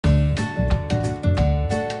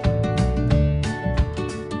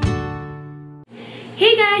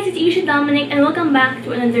it's Isha Dominique and welcome back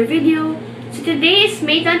to another video. So today is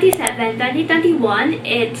May 27, 2021.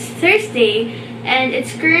 It's Thursday and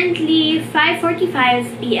it's currently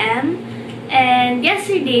 5:45 p.m. And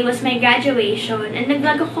yesterday was my graduation and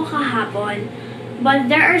nag-vlog ako kahapon.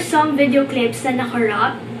 But there are some video clips na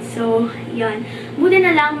nakorrupt. So, yun. Buti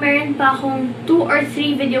na lang, meron pa akong 2 or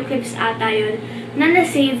 3 video clips ata yun na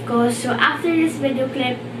na-save ko. So, after this video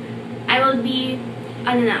clip, I will be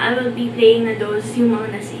playing na those yung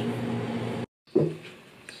mga na-save.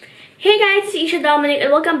 Hey guys, it's Isha Dominique and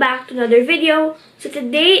welcome back to another video. So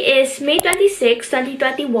today is May 26,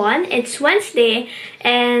 2021. It's Wednesday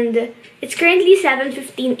and it's currently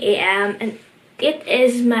 7:15 a.m. and it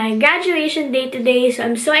is my graduation day today. So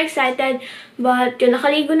I'm so excited. But yun,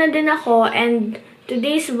 nakaligo na din ako and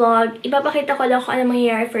today's vlog, ipapakita ko lang kung ano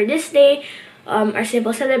mangyayari for this day, our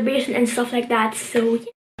simple celebration and stuff like that. So yeah.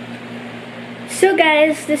 So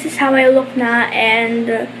guys, this is how I look na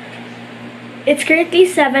and it's currently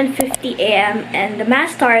 7:50 a.m. and the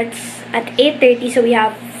mass starts at 8:30, so we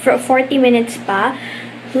have 40 minutes pa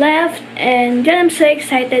left and then I'm so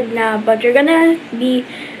excited na, but we're gonna be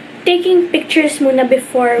taking pictures muna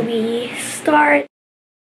before we start.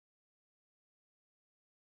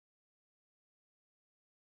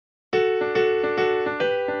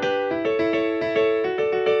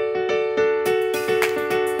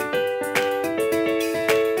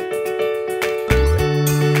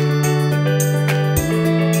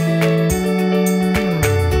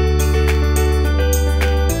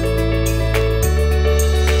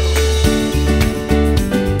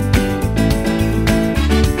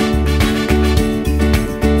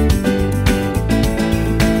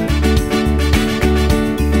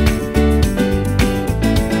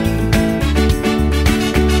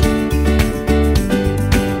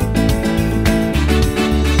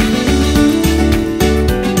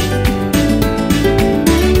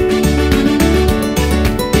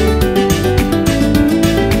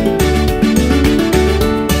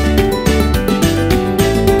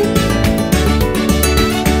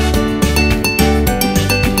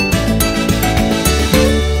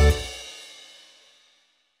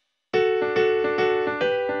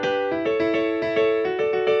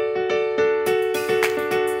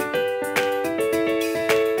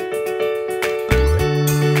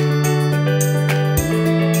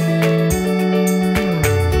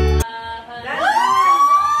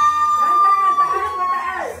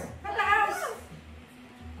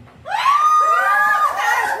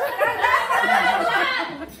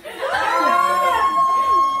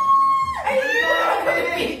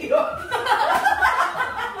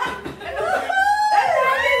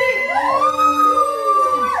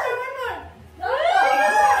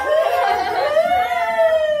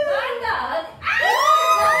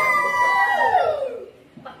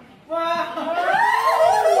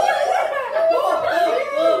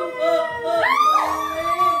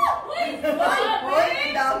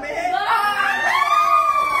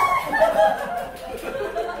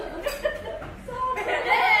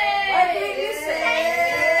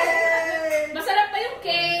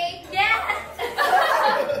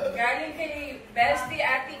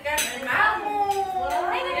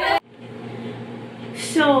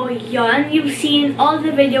 So, yon, you've seen all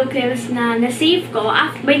the video clips na na-save ko.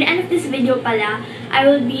 By the end of this video pala, I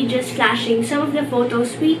will be just flashing some of the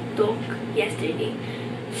photos we took yesterday.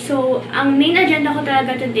 So, ang main agenda ko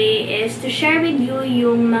talaga today is to share with you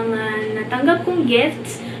yung mga natanggap kong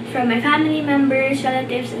gifts from my family members,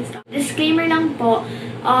 relatives, and stuff. Disclaimer lang po,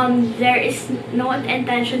 there is no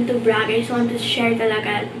intention to brag. I just want to share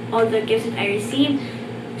talaga all the gifts that I received.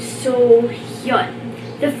 So, yon.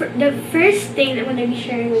 The first thing that I'm going to be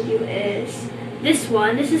sharing with you is this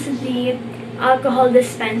one. This is the alcohol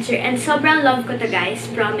dispenser. And sobrang love ko to, guys.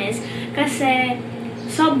 Promise. Kasi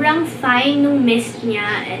sobrang fine nung mist niya.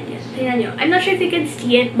 And yan, tingnan nyo. I'm not sure if you can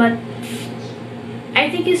see it, but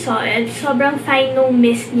I think you saw it. Sobrang fine nung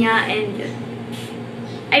mist niya. And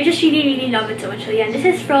I just really love it so much. So yan, this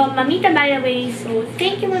is from Mamita, by the way. So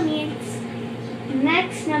thank you, Mamits.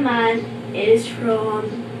 Next naman is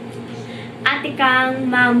from Atikang,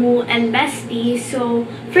 Mamu, and Bestie. So,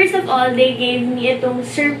 first of all, they gave me itong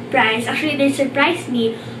surprise. Actually, they surprised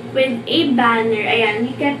me with a banner. Ayan,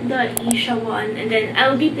 we kept the Isha one. And then,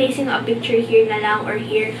 I'll be placing a picture here na lang or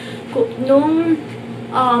here. Nung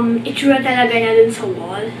itsura talaga niya dun sa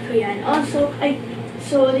wall. So, yan. Also,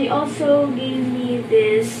 so they also gave me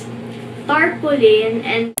this tarpaulin.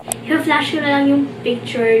 And, i-flash ko na lang yung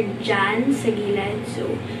picture dyan sa gilid.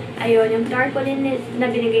 So, ayun, yung tarpaulin na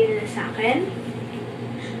binigay nila sa akin.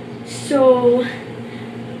 So,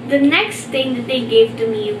 the next thing that they gave to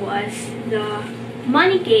me was the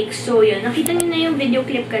money cake. So, yun. Nakita niyo na yung video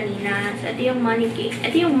clip kanina. So, ito yung money cake.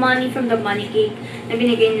 Ito yung money from the money cake na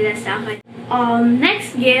binigay nila sa akin.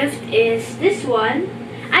 Next gift is this one.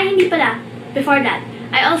 Ay, hindi pala. Before that,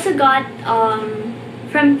 I also got,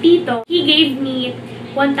 from Tito. He gave me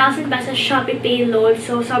 1,000 pesos Shopee Pay load.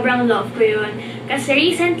 So, sobrang love ko yun. Kasi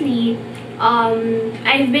recently,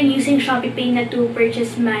 I've been using Shopee Pay na to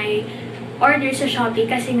purchase my orders sa Shopee.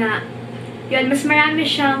 Kasi nga, yun, mas marami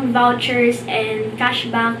siyang vouchers and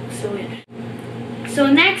cashback. So, yun.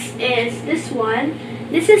 So, next is this one.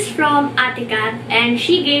 This is from Ate Kat. And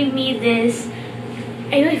she gave me this,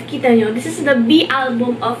 I don't know if kita nyo, this is the B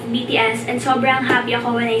album of BTS. And sobrang happy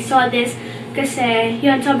ako when I saw this. Kasi,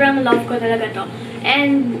 yun, sobrang love ko talaga to.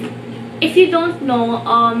 And, if you don't know,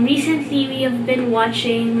 recently we have been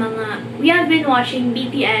watching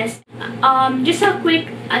BTS. Just a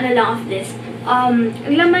quick, lang of this. Ang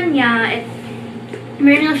laman niya,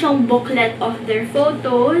 meron lang siyang booklet of their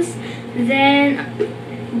photos. Then,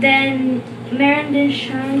 meron din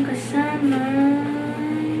siyang kasama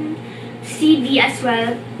CD as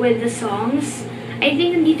well with the songs. I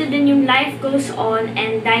think nandito din yung Life Goes On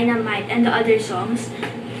and Dynamite and the other songs.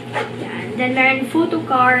 Yan. Then, meron photo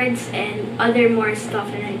cards and other more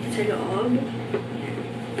stuff na nandito sa loob. Yan.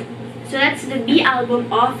 So, that's the B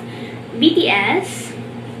album of BTS.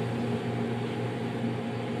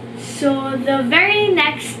 So, the very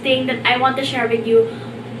next thing that I want to share with you,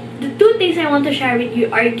 the two things I want to share with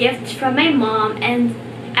you are gifts from my mom, and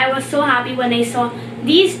I was so happy when I saw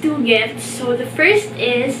these two gifts. So, the first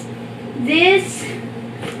is this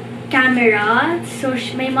camera. So,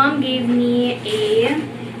 my mom gave me a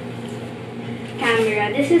camera.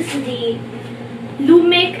 This is the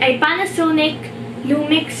Panasonic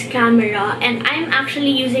Lumix camera, and I'm actually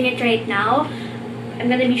using it right now. I'm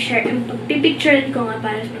gonna be sharing, pipicturean ko nga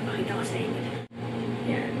para mapakita ko sa inyo.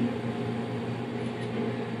 Yan.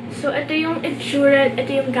 So, ito yung itsura, ito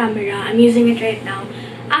yung camera. I'm using it right now.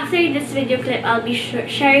 After this video clip, I'll be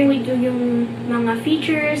sharing with you yung mga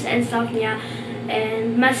features and stuff niya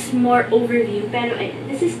and mas more overview. Pero,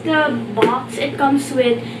 this is the box. It comes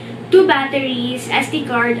with 2 batteries, SD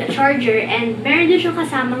card, a charger, and meron din siyang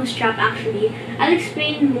kasamang strap actually. I'll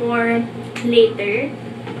explain more later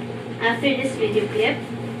after this video clip.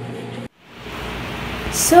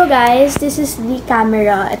 So guys, this is the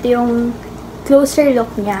camera. Ito yung closer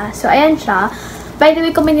look niya. So ayan siya. By the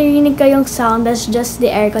way, kung may narinig kayong sound, that's just the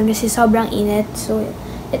aircon kasi sobrang init. So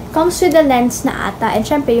it comes with a lens na ata and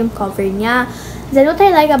syempre yung cover niya. Then what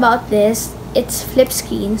I like about this, it's flip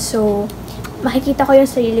screen. So makikita ko yung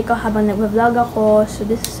sarili ko habang nag-vlog ako. So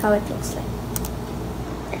this is how it looks like.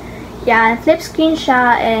 Yeah, flip screen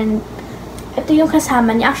siya and ito yung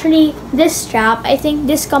kasama niya. Actually, this strap, I think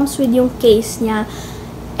this comes with yung case niya.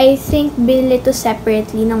 I think binili to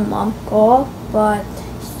separately ng mom ko. But,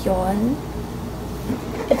 yun.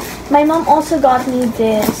 My mom also got me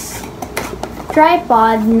this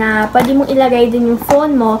tripod na pwede mong ilagay din yung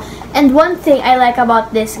phone mo. And one thing I like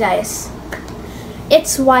about this, guys,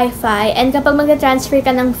 it's Wi-Fi. And kapag mag-transfer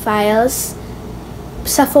ka ng files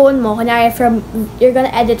sa phone mo, kunyari you're gonna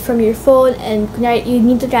edit from your phone and kunyari you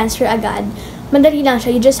need to transfer agad, madali lang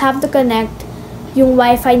siya. You just have to connect yung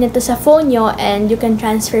Wi-Fi nito sa phone nyo and you can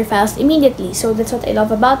transfer files immediately. So that's what I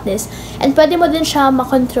love about this. And pwede mo din siya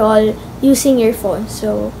makontrol using your phone.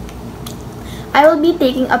 So I will be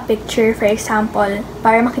taking a picture, for example,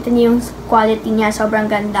 para makita niyo yung quality niya. Sobrang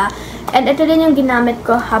ganda. And ito din yung ginamit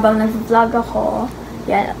ko habang nag-vlog ako.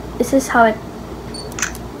 Yeah, this is how it.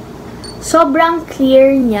 Sobrang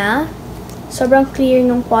clear niya. Sobrang clear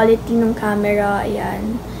ng quality ng camera.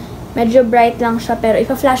 Ayan. Medyo bright lang siya, pero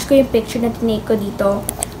ipa-flash ko yung picture na tinake ko dito.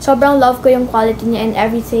 Sobrang love ko yung quality niya and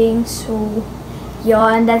everything. So,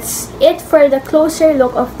 yon, that's it for the closer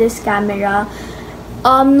look of this camera.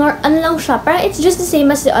 Ano lang siya, parang it's just the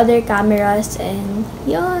same as the other cameras. And,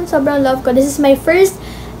 yon, sobrang love ko. This is my first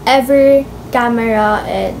ever camera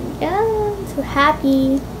and, yeah, so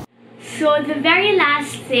happy. So, the very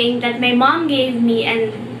last thing that my mom gave me,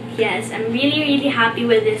 and yes, I'm really, really happy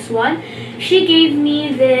with this one. She gave me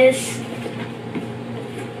this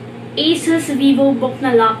Asus VivoBook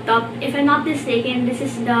na laptop. If I'm not mistaken, this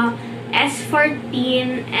is the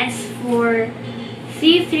S14 S4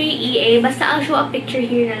 C3EA. Basta I'll show a picture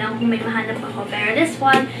here na lang kung may mahanap ako. Pero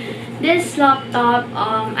this laptop,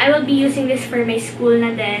 I will be using this for my school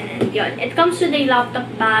na din. And yun, it comes with a laptop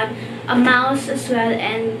bag, a mouse as well,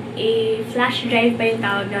 and a flash drive pa yung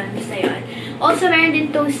tawag doon. Basta yun. Also, meron din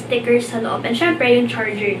tong stickers sa loob. And syempre, yung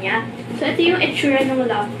charger niya. So, ito yung itsura ng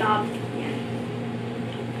laptop. Yan.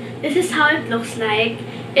 This is how it looks like.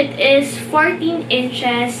 It is 14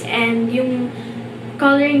 inches and yung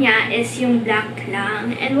color niya is yung black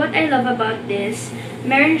lang. And what I love about this,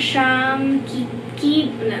 meron siyang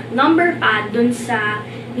number pad dun sa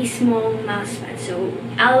mismong mousepad. So,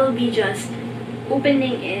 I'll be just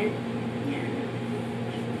opening it. Yan.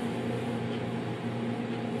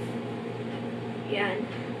 Yan.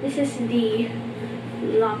 This is the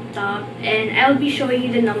laptop. And I'll be showing you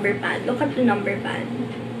the number pad. Look at the number pad.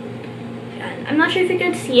 Yan. I'm not sure if you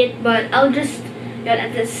can see it, but I'll just, yan,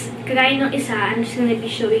 at this, kagaya ng isa, I'm just gonna be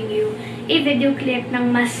showing you a video clip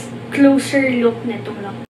ng mas closer look netong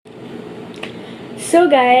laptop. So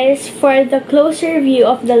guys, for the closer view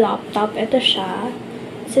of the laptop, ito siya.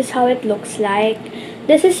 This is how it looks like.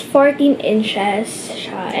 This is 14 inches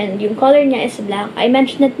siya, and yung color niya is black. I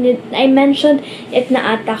mentioned it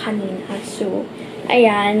na ata kanina. So,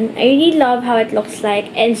 ayan. I really love how it looks like.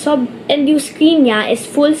 And yung screen niya is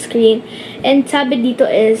full screen. And sabi dito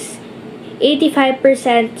is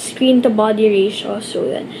 85% screen to body ratio. So,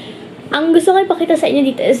 yun. Ang gusto ko ipakita sa inyo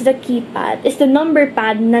dito is the keypad. Is the number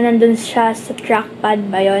pad na nandun siya sa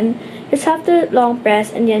trackpad ba yun? Just have to long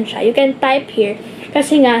press and yan siya. You can type here.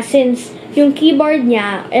 Kasi nga, since yung keyboard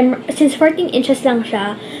niya, since 14 inches lang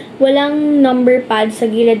siya, walang number pad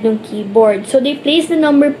sa gilid ng keyboard. So, they place the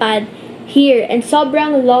number pad here. And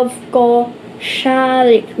sobrang love ko siya.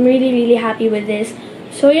 Like, I'm really, really happy with this.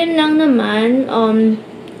 So, yun lang naman.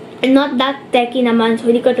 I'm not that techy naman, so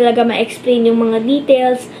hindi ko talaga ma-explain yung mga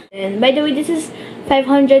details. And by the way, this is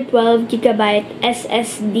 512GB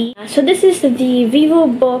SSD. So this is the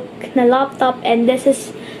VivoBook na laptop, and this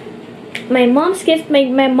is my mom's gift, my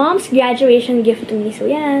mom's graduation gift to me. So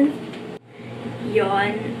yan.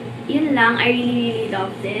 Yun lang. I really, really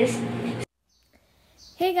love this.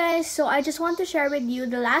 Hey guys, so I just want to share with you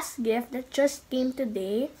the last gift that just came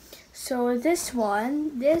today. So this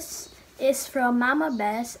is from Mama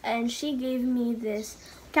Bess, and she gave me this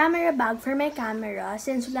camera bag for my camera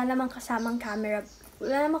since wala namang kasamang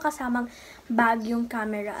bag yung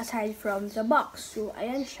camera aside from the box. So,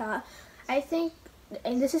 ayan siya. I think,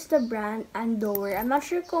 and this is the brand Andover. I'm not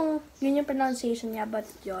sure kung yun yung pronunciation niya, but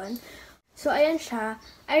yun. So, ayan siya.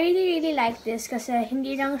 I really, really like this kasi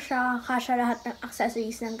hindi lang siya kasya lahat ng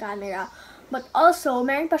accessories ng camera, but also,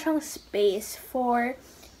 meron pa siyang space for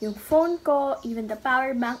yung phone ko, even the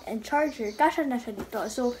power bank and charger, kasya na siya dito.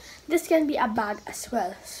 So, this can be a bag as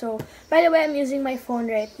well. So, by the way, I'm using my phone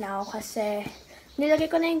right now kasi nilagay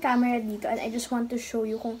ko na yung camera dito, and I just want to show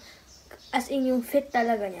you kung as in yung fit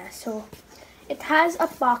talaga niya. So, it has a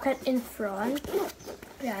pocket in front.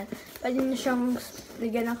 Yan. Pwede nyo siyang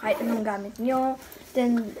bigyan ng kahit anong gamit nyo.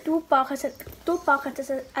 Then, two pockets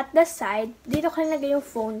at the side. Dito ko nilagay yung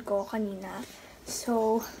phone ko kanina.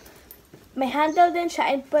 So, may handle din siya,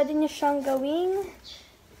 and pwede nyo siyang gawing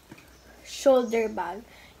shoulder bag.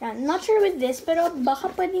 Yan. Not sure with this, pero baka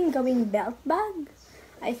pwedeng gawing belt bag.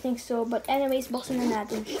 I think so. But anyways, buksan na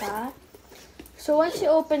natin siya. So, once you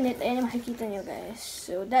open it, ayan, makikita nyo guys.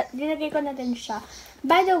 So, dinagay ko natin siya.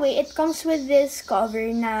 By the way, it comes with this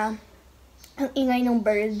cover na ang ingay ng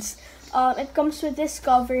birds. It comes with this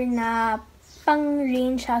cover na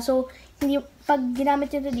pang-rain siya. So, pag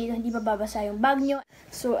ginamit nyo ito dito, hindi bababasa yung bag nyo.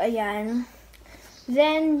 So, ayan.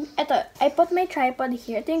 Then, eto, I put my tripod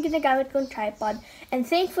here. Ito yung ginagamit kong tripod. And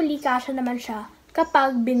thankfully, kasya naman siya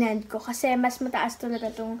kapag binend ko. Kasi mas mataas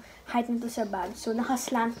talaga itong height nito sa bag. So,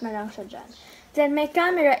 nakaslant na lang siya dyan. Then, my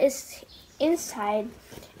camera is inside.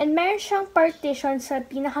 And meron siyang partition sa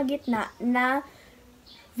pinakagitna na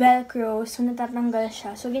velcro. So, natatanggal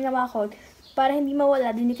siya. So, ginawa ko, para hindi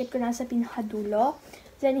mawala, dinikit ko na sa pinakadulo.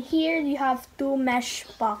 Then here, you have two mesh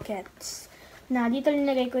pockets. Na dito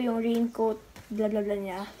linagay ko yung raincoat, blah blah blah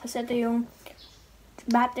niya. Kasi ito yung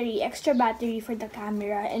battery, extra battery for the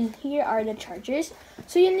camera. And here are the chargers.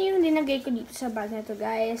 So yun yung linagay ko dito sa bag na to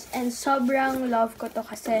guys. And sobrang love ko to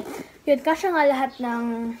kasi yun, kasya nga lahat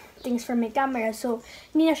ng things for my camera. So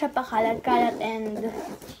hindi na siya pakalat-kalat and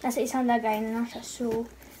nasa isang lagay na lang siya. So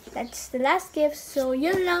that's the last gift. So,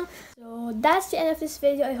 yun lang. So, that's the end of this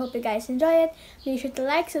video. I hope you guys enjoy it. Make sure to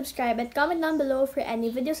like, subscribe, and comment down below for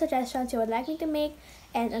any video suggestions you would like me to make.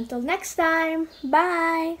 And until next time,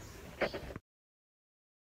 bye!